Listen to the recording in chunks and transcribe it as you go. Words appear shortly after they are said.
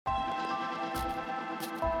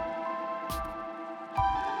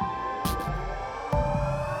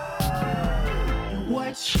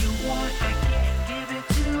what you want, I can't give it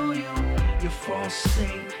to you. Your false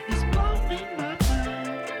state is blowing my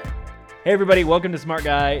mind. Hey everybody, welcome to Smart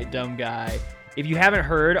Guy, Dumb Guy. If you haven't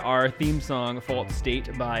heard, our theme song, False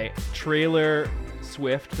State by Trailer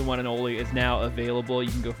Swift, the one and only, is now available.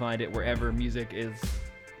 You can go find it wherever music is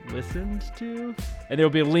listened to. And there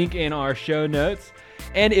will be a link in our show notes.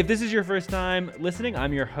 And if this is your first time listening,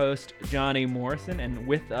 I'm your host, Johnny Morrison. And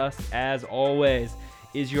with us, as always,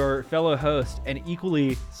 is your fellow host and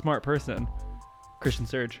equally smart person, Christian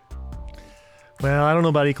Surge. Well, I don't know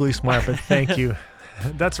about equally smart, but thank you.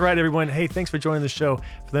 That's right, everyone. Hey, thanks for joining the show.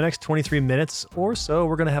 For the next 23 minutes or so,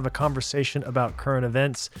 we're going to have a conversation about current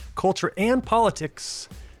events, culture, and politics,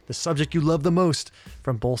 the subject you love the most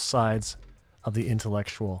from both sides of the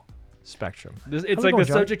intellectual spectrum. It's like the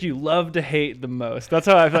subject you love to hate the most. That's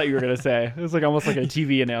how I thought you were going to say. It was like almost like a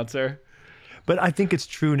TV announcer. But I think it's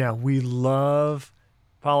true now. We love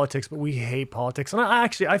politics, but we hate politics. And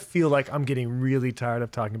I feel like I'm getting really tired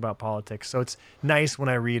of talking about politics. So it's nice when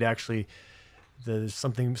I read actually there's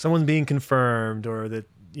someone being confirmed, or that,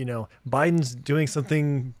 you know, Biden's doing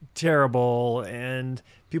something terrible and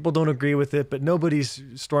people don't agree with it, but nobody's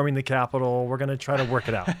storming the Capitol. We're going to try to work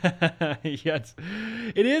it out. Yes,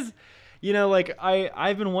 it is. You know, like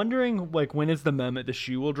I've been wondering, like, when is the moment the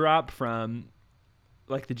shoe will drop from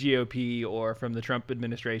like the GOP or from the Trump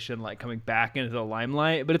administration, like coming back into the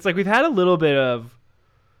limelight. But it's like we've had a little bit of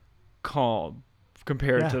calm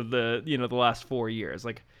compared to the last 4 years.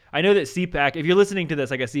 Like, I know that CPAC, if you're listening to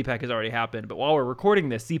this, I guess CPAC has already happened. But while we're recording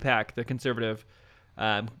this, CPAC, the conservative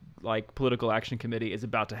political action committee, is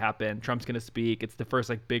about to happen. Trump's going to speak. It's the first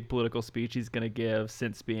like big political speech he's going to give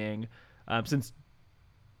since being since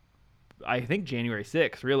I think January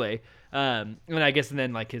 6th, really. And I guess, and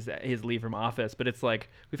then like his leave from office. But it's like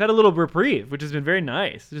we've had a little reprieve, which has been very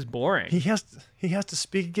nice. It's just boring. He has to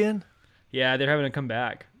speak again? Yeah, they're having to come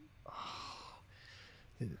back.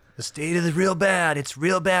 The state is real bad. It's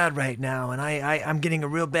real bad right now, and I'm getting a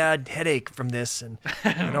real bad headache from this, and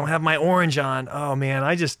I don't have my orange on. Oh man,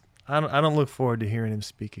 I don't look forward to hearing him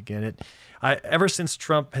speak again. Ever since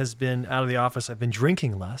Trump has been out of the office, I've been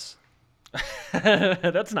drinking less.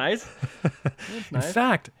 That's nice. That's nice. In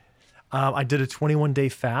fact, I did a 21-day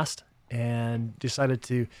fast and decided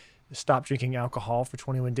to stop drinking alcohol for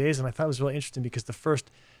 21 days, and I thought it was really interesting because the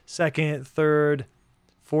first, second, third,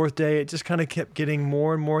 fourth day, it just kind of kept getting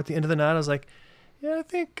more and more. At the end of the night, I was like, yeah, I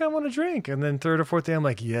think I want to drink. And then third or fourth day, I'm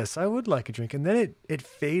like, yes, I would like a drink. And then it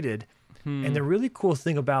faded. And the really cool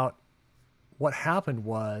thing about what happened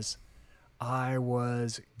was I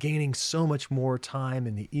was gaining so much more time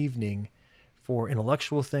in the evening for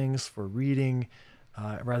intellectual things, for reading,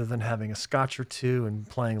 rather than having a scotch or two and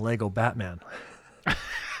playing Lego Batman.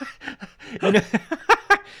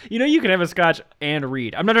 You know, you can have a scotch and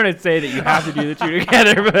read. I'm not trying to say that you have to do the two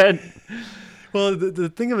together, but... Well, the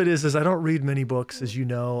thing of it is I don't read many books. As you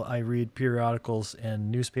know, I read periodicals and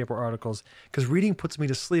newspaper articles because reading puts me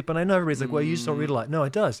to sleep. And I know everybody's like, well, you just don't read a lot. No,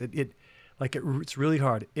 it does. It's really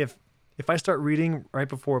hard. If I start reading right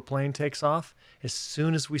before a plane takes off, as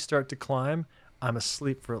soon as we start to climb, I'm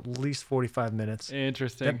asleep for at least 45 minutes.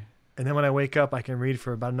 Interesting. And then when I wake up, I can read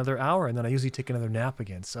for about another hour, and then I usually take another nap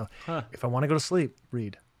again. So if I want to go to sleep,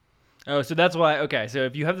 read. Oh, so that's why. Okay, so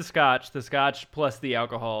if you have the scotch plus the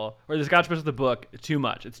alcohol, or the scotch plus the book, too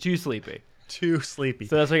much. It's too sleepy. Too sleepy.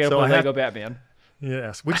 So that's why you gotta play Lego Batman.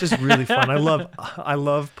 Yes, which is really fun. I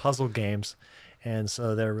love puzzle games, and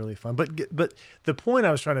so they're really fun. But the point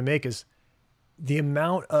I was trying to make is the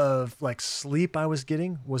amount of like sleep I was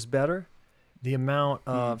getting was better. The amount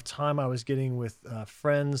of time I was getting with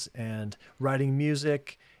friends and writing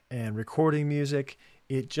music and recording music,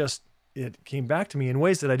 it came back to me in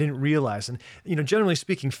ways that I didn't realize. And, you know, generally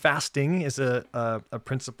speaking, fasting is a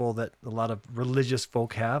principle that a lot of religious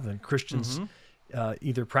folk have, and Christians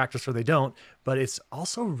either practice or they don't. But it's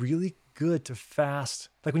also really good to fast.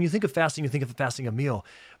 Like when you think of fasting, you think of fasting a meal.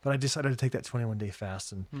 But I decided to take that 21-day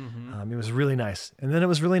fast, and it was really nice. And then it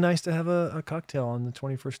was really nice to have a cocktail on the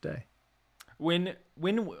 21st day. When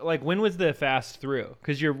was the fast through?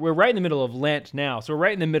 Because we're right in the middle of Lent now, so we're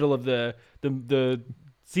right in the middle of the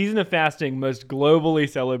season of fasting most globally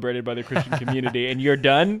celebrated by the Christian community, and you're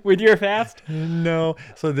done with your fast? No.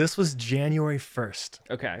 So this was January 1st.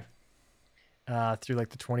 Okay. Through like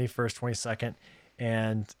the 21st, 22nd,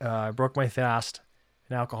 and I broke my fast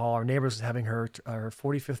in alcohol. Our neighbor was having her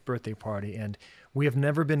 45th birthday party, and we have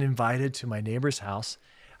never been invited to my neighbor's house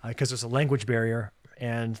because there's a language barrier.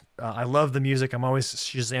 And I love the music. I'm always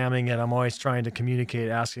Shazamming it. I'm always trying to communicate,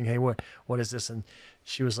 asking, hey, what is this? And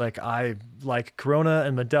she was like, I like Corona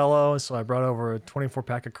and Modelo. And so I brought over a 24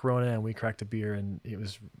 pack of Corona and we cracked a beer. And it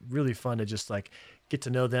was really fun to just like get to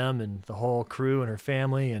know them and the whole crew and her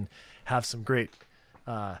family and have some great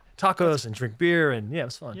tacos and drink beer. And yeah, it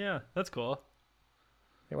was fun. Yeah, that's cool.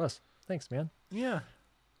 It was. Thanks, man. Yeah.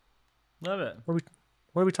 Love it. What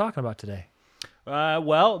are we talking about today?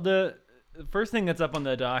 Well, the first thing that's up on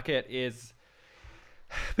the docket is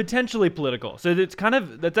potentially political. So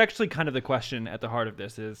that's actually kind of the question at the heart of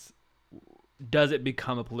this is, does it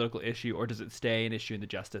become a political issue or does it stay an issue in the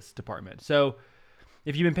Justice Department? So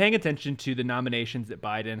if you've been paying attention to the nominations that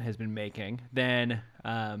Biden has been making, then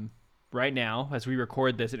right now, as we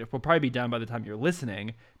record this, and it will probably be done by the time you're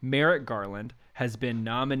listening, Merrick Garland has been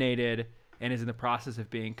nominated and is in the process of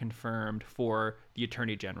being confirmed for the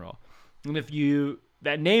Attorney General. And if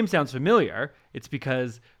that name sounds familiar, it's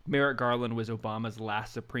because Merrick Garland was Obama's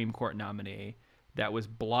last Supreme Court nominee that was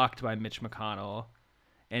blocked by Mitch McConnell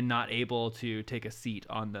and not able to take a seat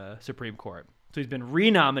on the Supreme Court. So he's been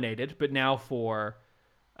renominated, but now for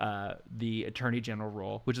the Attorney General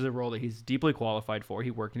role, which is a role that he's deeply qualified for. He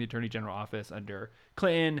worked in the Attorney General office under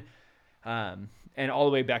Clinton and all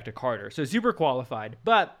the way back to Carter. So super qualified.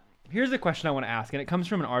 But here's the question I want to ask, and it comes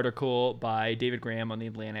from an article by David Graham on The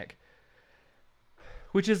Atlantic,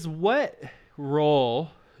 which is, what role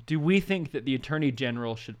do we think that the Attorney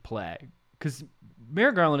General should play? Because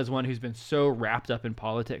Merrick Garland is one who's been so wrapped up in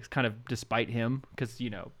politics, kind of despite him, because,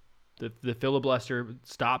 the filibuster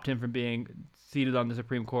stopped him from being seated on the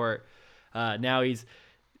Supreme Court. Now he's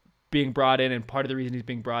being brought in, and part of the reason he's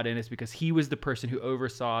being brought in is because he was the person who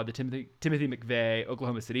oversaw the Timothy McVeigh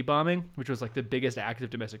Oklahoma City bombing, which was like the biggest act of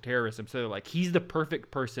domestic terrorism. So like he's the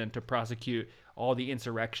perfect person to prosecute all the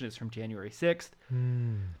insurrectionists from January 6th.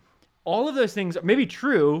 All of those things may be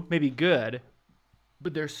true, maybe good,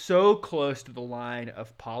 but they're so close to the line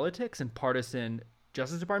of politics and partisan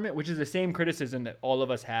Justice Department, which is the same criticism that all of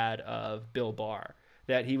us had of Bill Barr,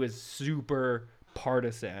 that he was super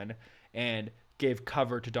partisan and gave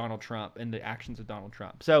cover to Donald Trump and the actions of Donald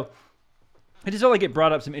Trump. So I just felt like it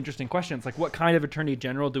brought up some interesting questions, like what kind of Attorney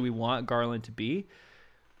General do we want Garland to be?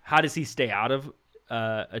 How does he stay out of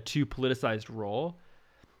a too politicized role?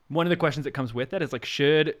 One of the questions that comes with that is like,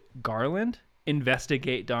 should Garland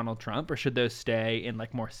investigate Donald Trump or should those stay in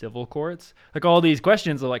like more civil courts? Like all these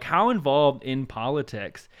questions are like, how involved in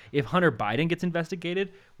politics? If Hunter Biden gets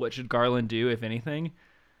investigated, what should Garland do, if anything?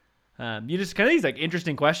 You just kind of these like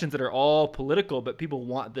interesting questions that are all political, but people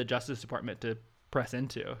want the Justice Department to press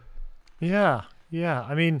into. Yeah.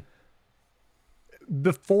 I mean,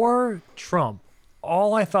 before Trump,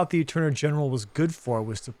 all I thought the Attorney General was good for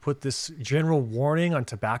was to put this general warning on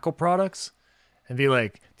tobacco products and be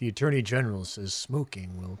like, the Attorney General says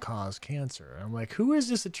smoking will cause cancer. And I'm like, who is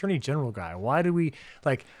this Attorney General guy? Why do we,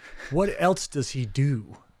 like, what else does he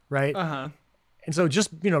do? Right? Uh-huh. And so just,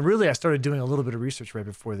 really I started doing a little bit of research right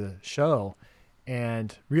before the show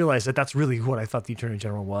and realized that that's really what I thought the Attorney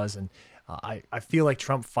General was. And I feel like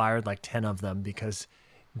Trump fired like 10 of them because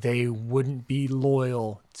they wouldn't be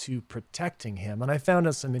loyal to protecting him. And I found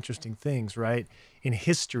out some interesting things, right? In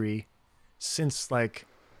history, since like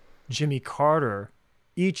Jimmy Carter,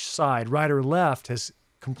 each side, right or left, has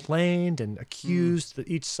complained and accused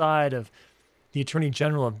each side of the Attorney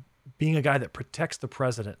General of being a guy that protects the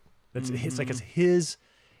president. It's like it's his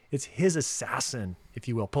assassin, if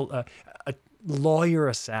you will, a lawyer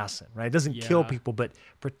assassin, right? It doesn't kill people, but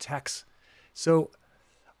protects. So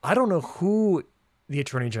I don't know who the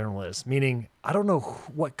Attorney General is, meaning I don't know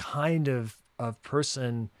what kind of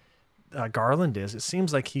person Garland is. It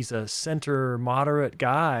seems like he's a center moderate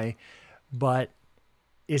guy, but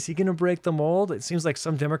is he going to break the mold? It seems like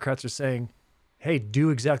some Democrats are saying, hey,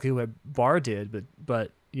 do exactly what Barr did,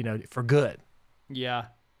 but for good. Yeah.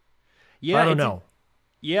 I don't know.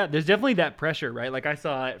 Yeah, there's definitely that pressure, right? Like I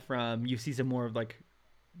saw it from, you see some more of like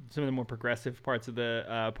some of the more progressive parts of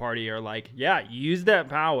the party are like, yeah, use that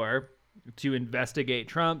power to investigate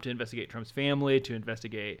Trump, to investigate Trump's family, to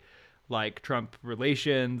investigate like Trump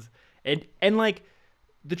relations. And like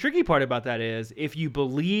the tricky part about that is if you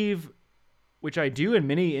believe, which I do in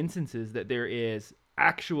many instances, that there is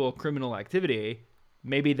actual criminal activity,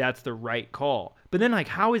 maybe that's the right call. But then like,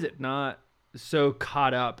 how is it not so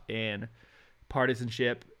caught up in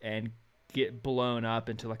partisanship and get blown up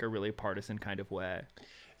into like a really partisan kind of way?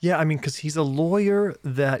 Yeah, I mean, because he's a lawyer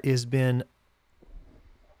that has been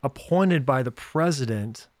appointed by the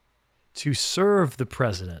president to serve the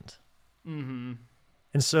president. Mm-hmm.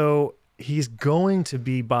 And so he's going to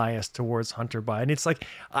be biased towards Hunter Biden. It's like,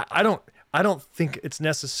 I don't think it's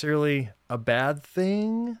necessarily a bad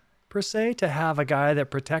thing per se to have a guy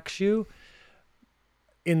that protects you.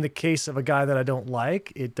 in the case of a guy that I don't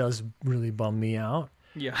like, it does really bum me out.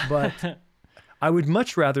 Yeah. But I would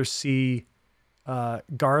much rather see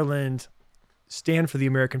Garland stand for the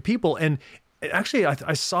American people. And actually,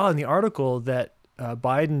 I saw in the article that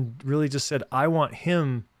Biden really just said, I want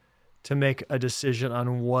him to make a decision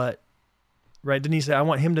on what, right? Didn't he say, I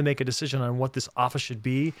want him to make a decision on what this office should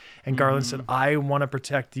be? And Garland said, I want to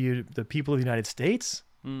protect the people of the United States.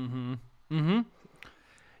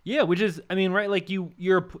 Yeah, which is, I mean, right, like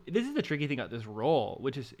you're, this is the tricky thing about this role,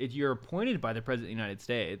 which is you're appointed by the President of the United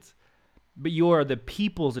States, but you're the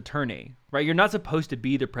people's attorney, right? You're not supposed to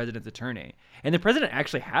be the president's attorney. And the president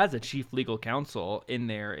actually has a chief legal counsel in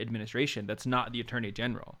their administration that's not the attorney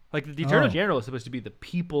general. Like the attorney general is supposed to be the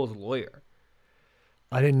people's lawyer.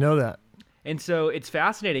 I didn't know that. And so it's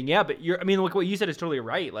fascinating. Yeah, but I mean, like what you said is totally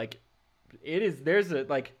right. Like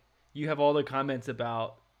like you have all the comments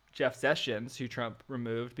about Jeff Sessions, who Trump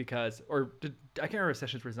removed I can't remember if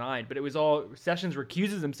Sessions resigned, but it was all Sessions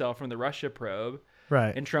recuses himself from the Russia probe.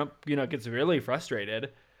 Right. And Trump, gets really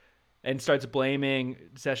frustrated and starts blaming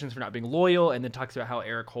Sessions for not being loyal, and then talks about how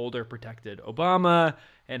Eric Holder protected Obama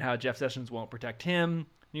and how Jeff Sessions won't protect him. And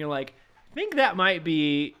you're like, I think that might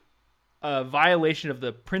be a violation of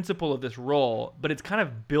the principle of this role, but it's kind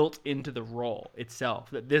of built into the role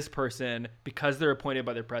itself that this person, because they're appointed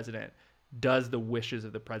by the president, does the wishes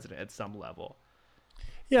of the president at some level.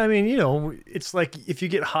 Yeah, I mean, it's like if you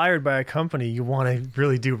get hired by a company, you want to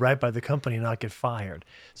really do right by the company and not get fired.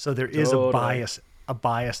 So there is a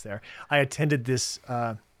bias there. I attended this,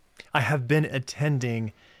 I have been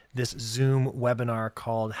attending this Zoom webinar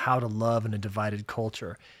called How to Love in a Divided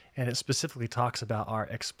Culture. And it specifically talks about our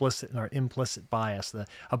explicit and our implicit bias,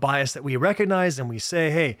 a bias that we recognize and we say,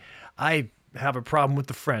 hey, I have a problem with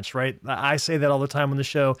the French, right? I say that all the time on the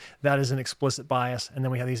show. That is an explicit bias. And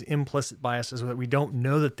then we have these implicit biases that we don't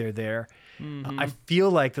know that they're there. I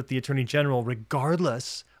feel like that the Attorney General,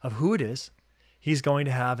 regardless of who it is, he's going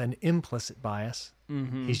to have an implicit bias.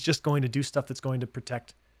 He's just going to do stuff that's going to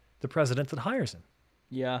protect the president that hires him.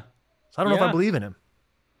 Yeah. So I don't know if I believe in him.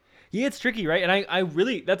 Yeah, it's tricky, right? And I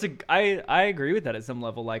really, I agree with that at some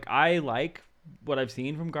level. Like, I like what I've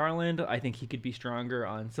seen from Garland. I think he could be stronger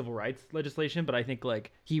on civil rights legislation, but I think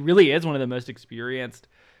like he really is one of the most experienced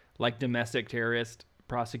like domestic terrorist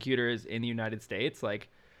prosecutors in the United States. Like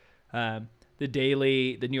the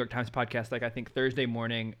New York Times podcast, like I think Thursday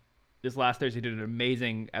morning, this last Thursday did an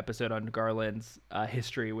amazing episode on Garland's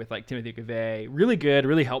history with like Timothy McVeigh. Really good,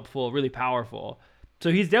 really helpful, really powerful.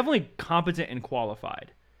 So he's definitely competent and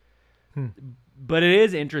qualified. But it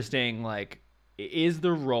is interesting, like, is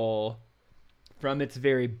the role from its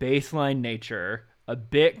very baseline nature a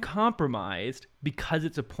bit compromised because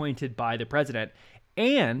it's appointed by the president?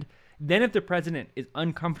 And then if the president is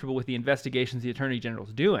uncomfortable with the investigations the attorney general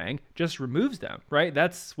is doing, just removes them, right?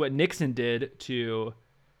 That's what Nixon did to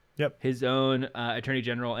his own attorney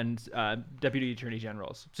general and deputy attorney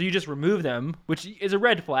generals. So you just remove them, which is a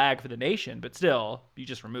red flag for the nation, but still, you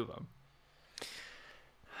just remove them.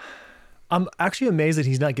 I'm actually amazed that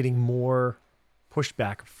he's not getting more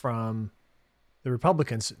pushback from the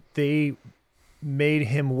Republicans. They made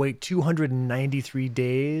him wait 293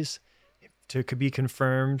 days to be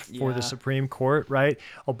confirmed for the Supreme Court, right?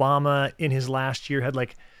 Obama in his last year had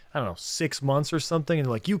 6 months or something. And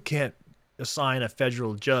they're like, you can't assign a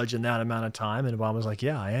federal judge in that amount of time. And Obama's like,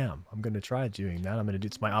 yeah, I am. I'm going to try doing that. I'm going to do,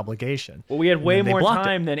 it's my obligation. Well, we had way more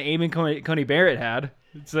time than Amy Coney Barrett had.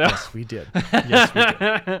 So. Yes, we did. Yes, we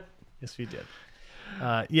did. Yes, we did.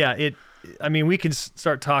 We could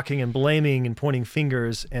start talking and blaming and pointing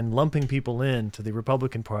fingers and lumping people in to the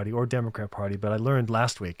Republican Party or Democrat Party, but I learned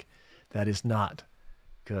last week that is not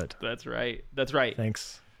good. That's right. That's right.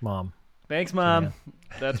 Thanks, Mom. Thanks, Mom. Yeah.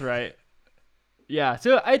 That's right. Yeah.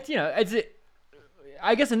 So I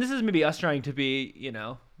guess, and this is maybe us trying to be,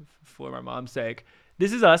 for my mom's sake,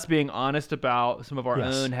 this is us being honest about some of our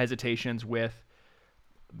own hesitations with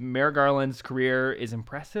Merrick Garland's career is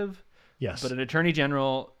impressive. Yes. But an attorney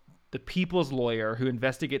general, the people's lawyer who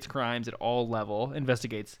investigates crimes at all level,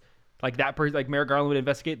 investigates like that person, like Merrick Garland would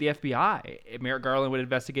investigate the FBI. Merrick Garland would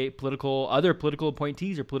investigate other political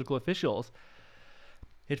appointees or political officials.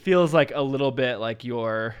 It feels like a little bit like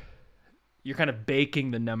you're kind of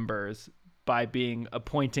baking the numbers by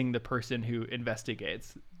appointing the person who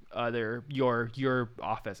investigates your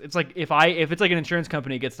office. It's like if it's like an insurance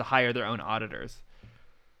company gets to hire their own auditors.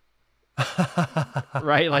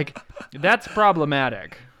 Right? Like that's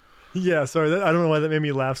problematic. Yeah, sorry. I don't know why that made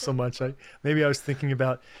me laugh so much. Maybe I was thinking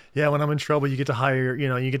about, when I'm in trouble, you get to hire,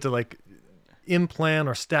 you get to like implant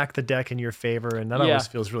or stack the deck in your favor. And that always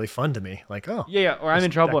feels really fun to me. Like, oh. Yeah. Or I'm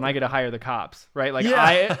in trouble and I get to hire the cops, right? Like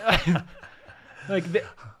Like,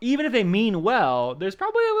 even if they mean well, there's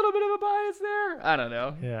probably a little bit of a bias there. I don't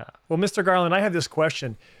know. Yeah. Well, Mr. Garland, I have this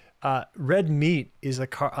question. Red meat is a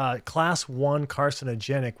class 1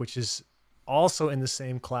 carcinogenic, which is also in the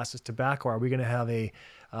same class as tobacco. Are we going to have a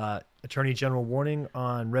Attorney General warning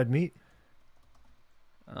on red meat?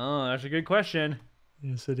 Oh, that's a good question.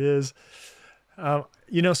 Yes, it is.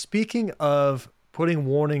 Speaking of putting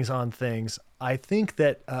warnings on things, I think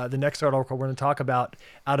that the next article we're going to talk about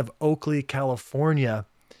out of Oakley, California,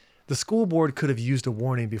 the school board could have used a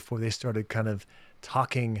warning before they started kind of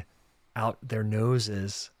talking out their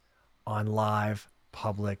noses on live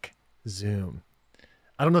public Zoom.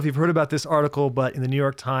 I don't know if you've heard about this article, but in the New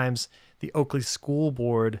York Times, the Oakley School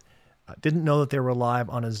Board didn't know that they were live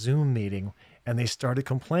on a Zoom meeting, and they started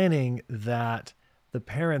complaining that the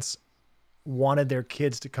parents wanted their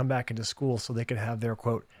kids to come back into school so they could have their,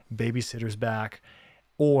 quote, babysitters back,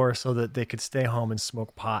 or so that they could stay home and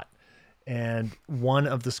smoke pot. And one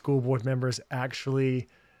of the school board members actually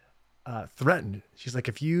threatened. She's like,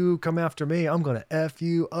 if you come after me, I'm going to F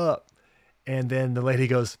you up. And then the lady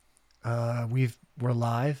goes, we're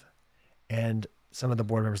live. And some of the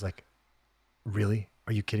board members like, really?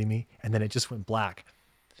 Are you kidding me? And then it just went black.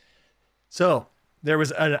 So there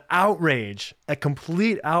was an outrage, a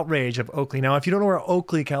complete outrage of Oakley. Now, if you don't know where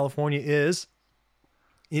Oakley, California is,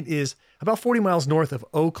 it is about 40 miles north of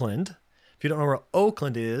Oakland. If you don't know where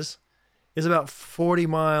Oakland is about 40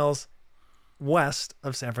 miles west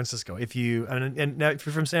of San Francisco. And now if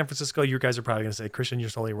you're from San Francisco, you guys are probably going to say, Christian, you're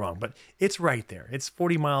totally wrong. But it's right there. It's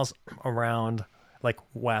 40 miles around, like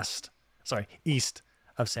east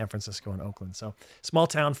of San Francisco and Oakland. So small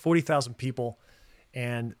town, 40,000 people.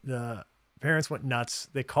 And the parents went nuts.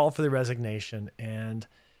 They called for the resignation, and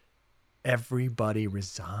everybody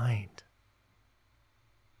resigned.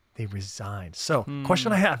 They resigned. So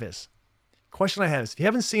question I have is, if you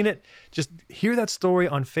haven't seen it, just hear that story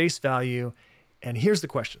on face value. And here's the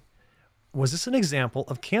question. Was this an example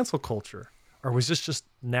of cancel culture, or was this just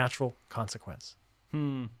natural consequence?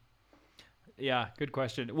 Yeah, good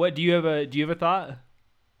question. What do you have a thought?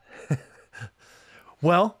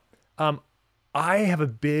 Well, I have a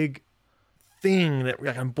big thing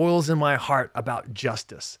that boils in my heart about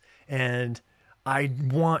justice, and I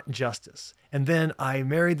want justice. And then I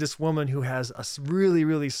married this woman who has a really,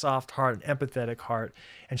 really soft heart, an empathetic heart,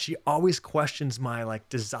 and she always questions my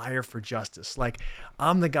desire for justice. Like,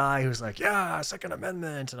 I'm the guy who's like, yeah, Second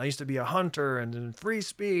Amendment, and I used to be a hunter, and free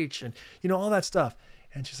speech, and all that stuff.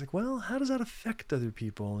 And she's like, well, how does that affect other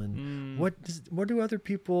people? And what do other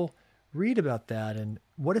people read about that? And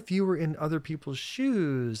what if you were in other people's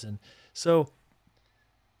shoes? And so,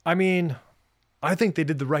 I think they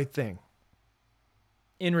did the right thing.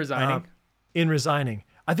 In resigning?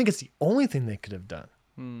 I think it's the only thing they could have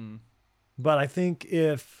done. But I think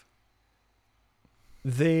if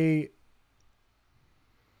they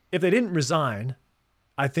didn't resign,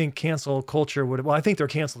 I think cancel culture I think they're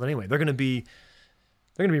canceled anyway. They're going to be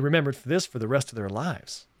remembered for this for the rest of their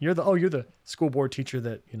lives. You're the school board teacher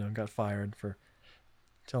that, got fired for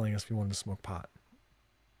telling us we wanted to smoke pot.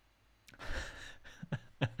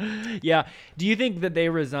 Yeah. Do you think that they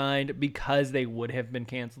resigned because they would have been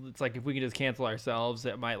canceled? It's like, if we could just cancel ourselves,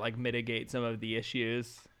 it might mitigate some of the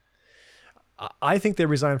issues. I think they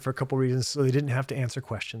resigned for a couple reasons. So they didn't have to answer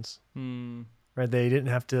questions, right? They didn't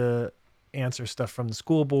have to answer stuff from the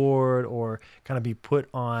school board or kind of be put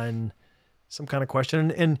on some kind of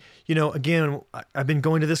question. And again, I've been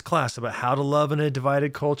going to this class about how to love in a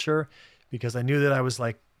divided culture, because I knew that I was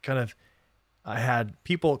I had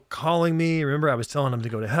people calling me. Remember, I was telling them to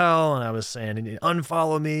go to hell, and I was saying,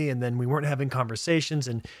 unfollow me. And then we weren't having conversations,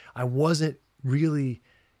 and I wasn't really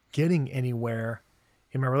getting anywhere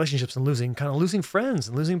in my relationships, and losing friends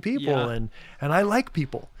and losing people. Yeah. And I like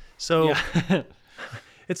people. So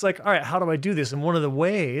it's like, all right, how do I do this? And one of the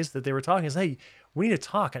ways that they were talking is, hey, we need to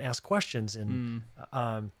talk and ask questions and,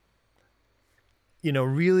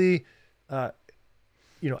 really,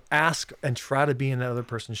 ask and try to be in the other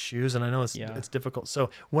person's shoes. And I know it's difficult. So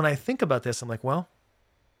when I think about this, I'm like, well,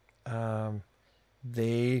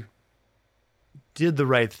 they did the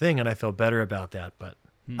right thing, and I feel better about that. But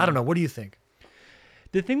I don't know. What do you think?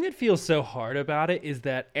 The thing that feels so hard about it is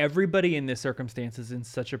that everybody in this circumstance is in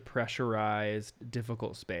such a pressurized,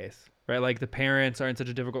 difficult space, right? Like, the parents are in such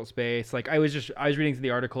a difficult space. Like, I was reading through the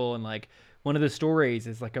article, and one of the stories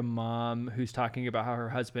is a mom who's talking about how her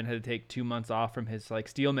husband had to take 2 months off from his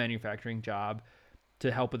steel manufacturing job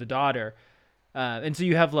to help with the daughter. And so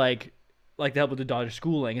you have the help with the daughter's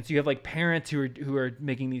schooling. And so you have parents who are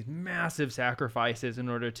making these massive sacrifices in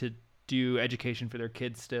order to do education for their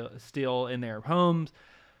kids still in their homes.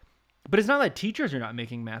 But it's not like teachers are not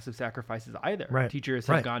making massive sacrifices either. Right. Teachers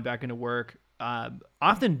have Right. gone back into work,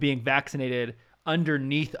 often being vaccinated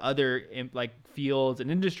underneath other like fields and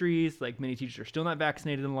industries. Like many teachers are still not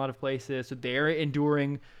vaccinated in a lot of places, so they're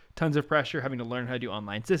enduring tons of pressure, having to learn how to do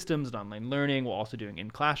online systems and online learning while also doing in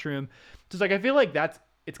classroom. So it's like I feel like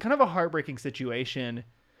it's kind of a heartbreaking situation.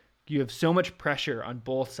 You have so much pressure on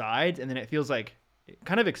both sides, and then it feels like it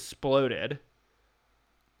kind of exploded.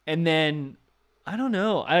 And then I don't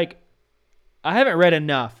know, I haven't read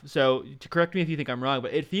enough, so to correct me if you think I'm wrong,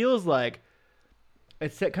 but it feels like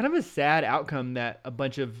it's kind of a sad outcome that a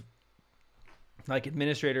bunch of like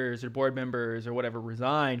administrators or board members or whatever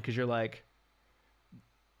resign, because you're like,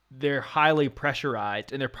 they're highly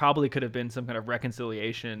pressurized, and there probably could have been some kind of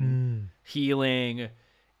reconciliation, healing,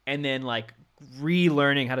 and then like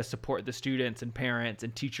relearning how to support the students and parents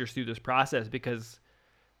and teachers through this process, because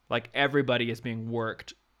like everybody is being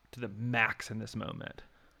worked to the max in this moment.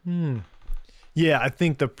 Yeah, I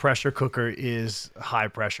think the pressure cooker is high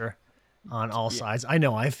pressure on all sides. I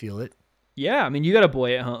know I feel it. Yeah, I mean, you got a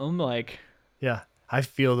boy at home, like, Yeah, I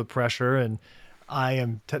feel the pressure, and I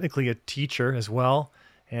am technically a teacher as well,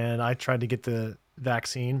 and I tried to get the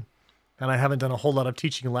vaccine, and I haven't done a whole lot of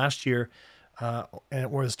teaching last year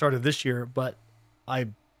or the start of this year, but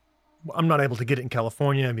I'm not able to get it in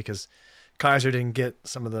California because Kaiser didn't get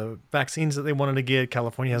some of the vaccines that they wanted to get.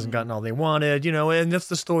 California hasn't gotten all they wanted, and that's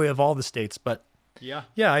the story of all the states. But yeah.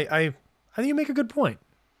 yeah, I think you make a good point.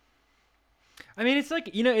 I mean, it's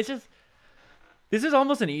like, it's just, this is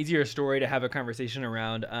almost an easier story to have a conversation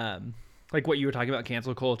around, like what you were talking about,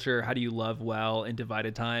 cancel culture. How do you love well in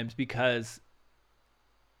divided times? Because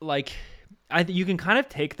like, you can kind of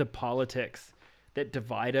take the politics that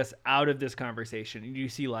divide us out of this conversation. And you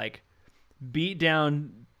see like beat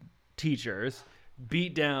down teachers,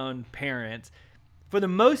 beat down parents. For the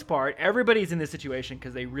most part, everybody's in this situation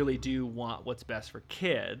because they really do want what's best for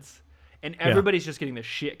kids. And everybody's just getting the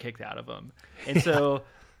shit kicked out of them. And so,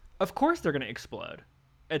 of course, they're going to explode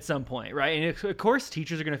at some point, right? And of course,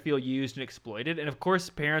 teachers are going to feel used and exploited. And of course,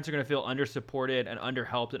 parents are going to feel under-supported and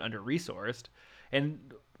under-helped and under-resourced.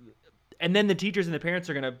 And then the teachers and the parents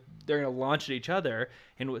they're going to launch at each other.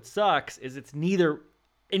 And what sucks is it's neither,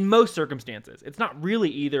 in most circumstances, it's not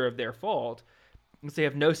really either of their fault. They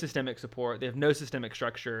have no systemic support. They have no systemic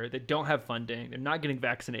structure. They don't have funding. They're not getting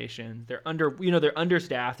vaccinations. They're they're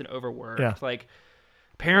understaffed and overworked. Yeah. Like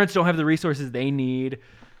parents don't have the resources they need.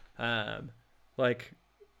 Like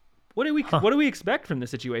what do we expect from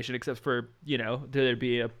this situation except for, there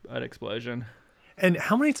be an explosion? And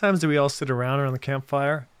how many times do we all sit around the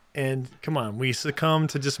campfire and come on, we succumb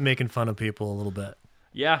to just making fun of people a little bit?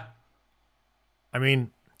 Yeah. I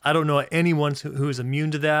mean, I don't know anyone who is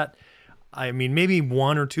immune to that. I mean, maybe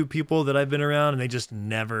one or two people that I've been around and they just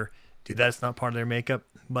never do that. It's not part of their makeup.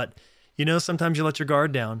 But, sometimes you let your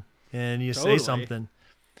guard down and you say something.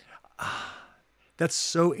 That's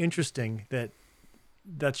so interesting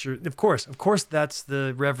that's of course, that's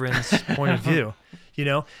the Reverend's point of view.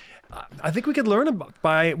 I think we could learn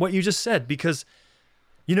by what you just said because,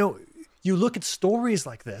 you look at stories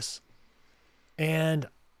like this and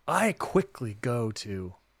I quickly go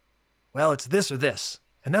to, well, it's this or this.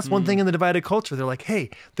 And that's one thing in the divided culture. They're like,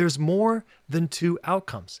 hey, there's more than two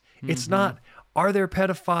outcomes. It's not, are there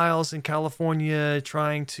pedophiles in California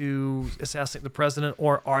trying to assassinate the president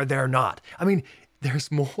or are there not? I mean,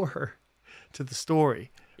 there's more to the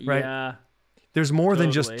story, right? Yeah. There's more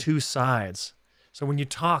than just Totally. two sides. So when you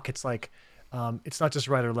talk, it's like, it's not just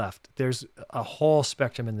right or left. There's a whole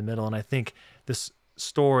spectrum in the middle. And I think this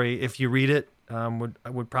story, if you read it,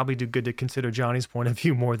 would probably do good to consider Johnny's point of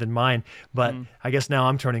view more than mine. But I guess now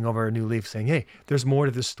I'm turning over a new leaf saying, hey, there's more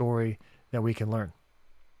to this story that we can learn.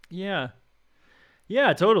 Yeah.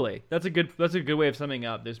 Yeah, totally. That's a good way of summing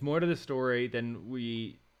up. There's more to the story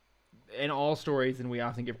than in all stories than we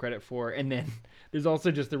often give credit for. And then there's also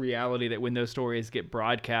just the reality that when those stories get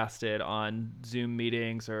broadcasted on Zoom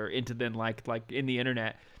meetings or into then like in the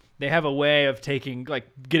internet, they have a way of gaining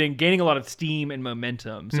a lot of steam and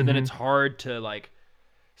momentum. So then it's hard to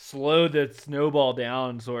slow the snowball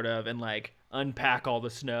down sort of and unpack all the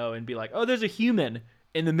snow and be like, oh, there's a human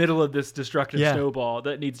in the middle of this destructive snowball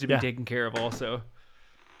that needs to be taken care of also.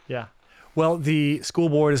 Yeah. Well, the school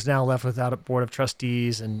board is now left without a board of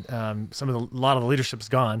trustees and a lot of the leadership's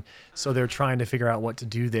gone. So they're trying to figure out what to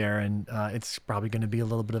do there. And it's probably going to be a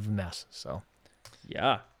little bit of a mess. So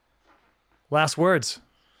Yeah. last words.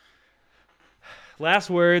 Last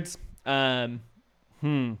words. Good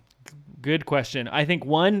question. I think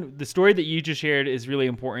the story that you just shared is really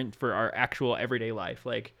important for our actual everyday life.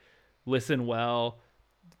 Listen well,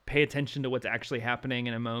 pay attention to what's actually happening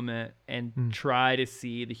in a moment and try to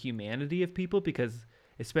see the humanity of people, because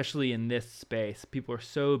especially in this space, people are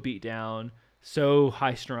so beat down, so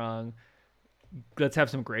high strung. Let's have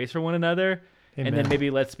some grace for one another. Amen. And then maybe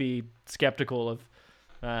let's be skeptical of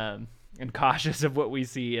and cautious of what we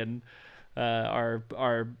see in our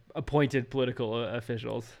appointed political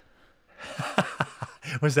officials.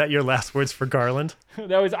 Was that your last words for Garland?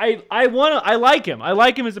 That was I like him. I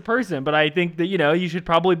like him as a person, but I think that you should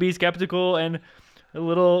probably be skeptical and a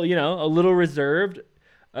little reserved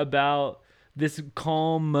about this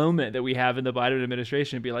calm moment that we have in the Biden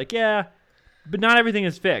administration and be like, yeah, but not everything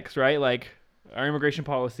is fixed, right? Like our immigration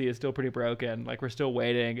policy is still pretty broken. Like we're still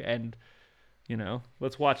waiting, and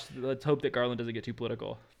let's hope that Garland doesn't get too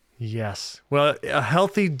political. Yes. Well, a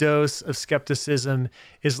healthy dose of skepticism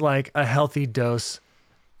is like a healthy dose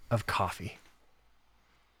of coffee.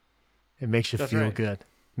 It makes you That's feel right. good.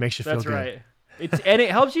 Makes you feel That's good. right. And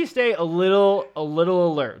it helps you stay a little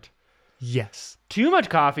alert. Yes. Too much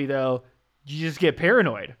coffee though, you just get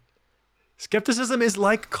paranoid. Skepticism is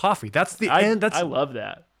like coffee. That's the end. I love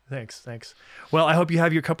that. Thanks. Well, I hope you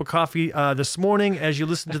have your cup of coffee this morning as you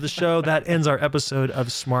listen to the show. That ends our episode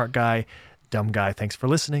of Smart Guy, Dumb Guy. Thanks for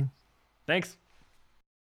listening. Thanks.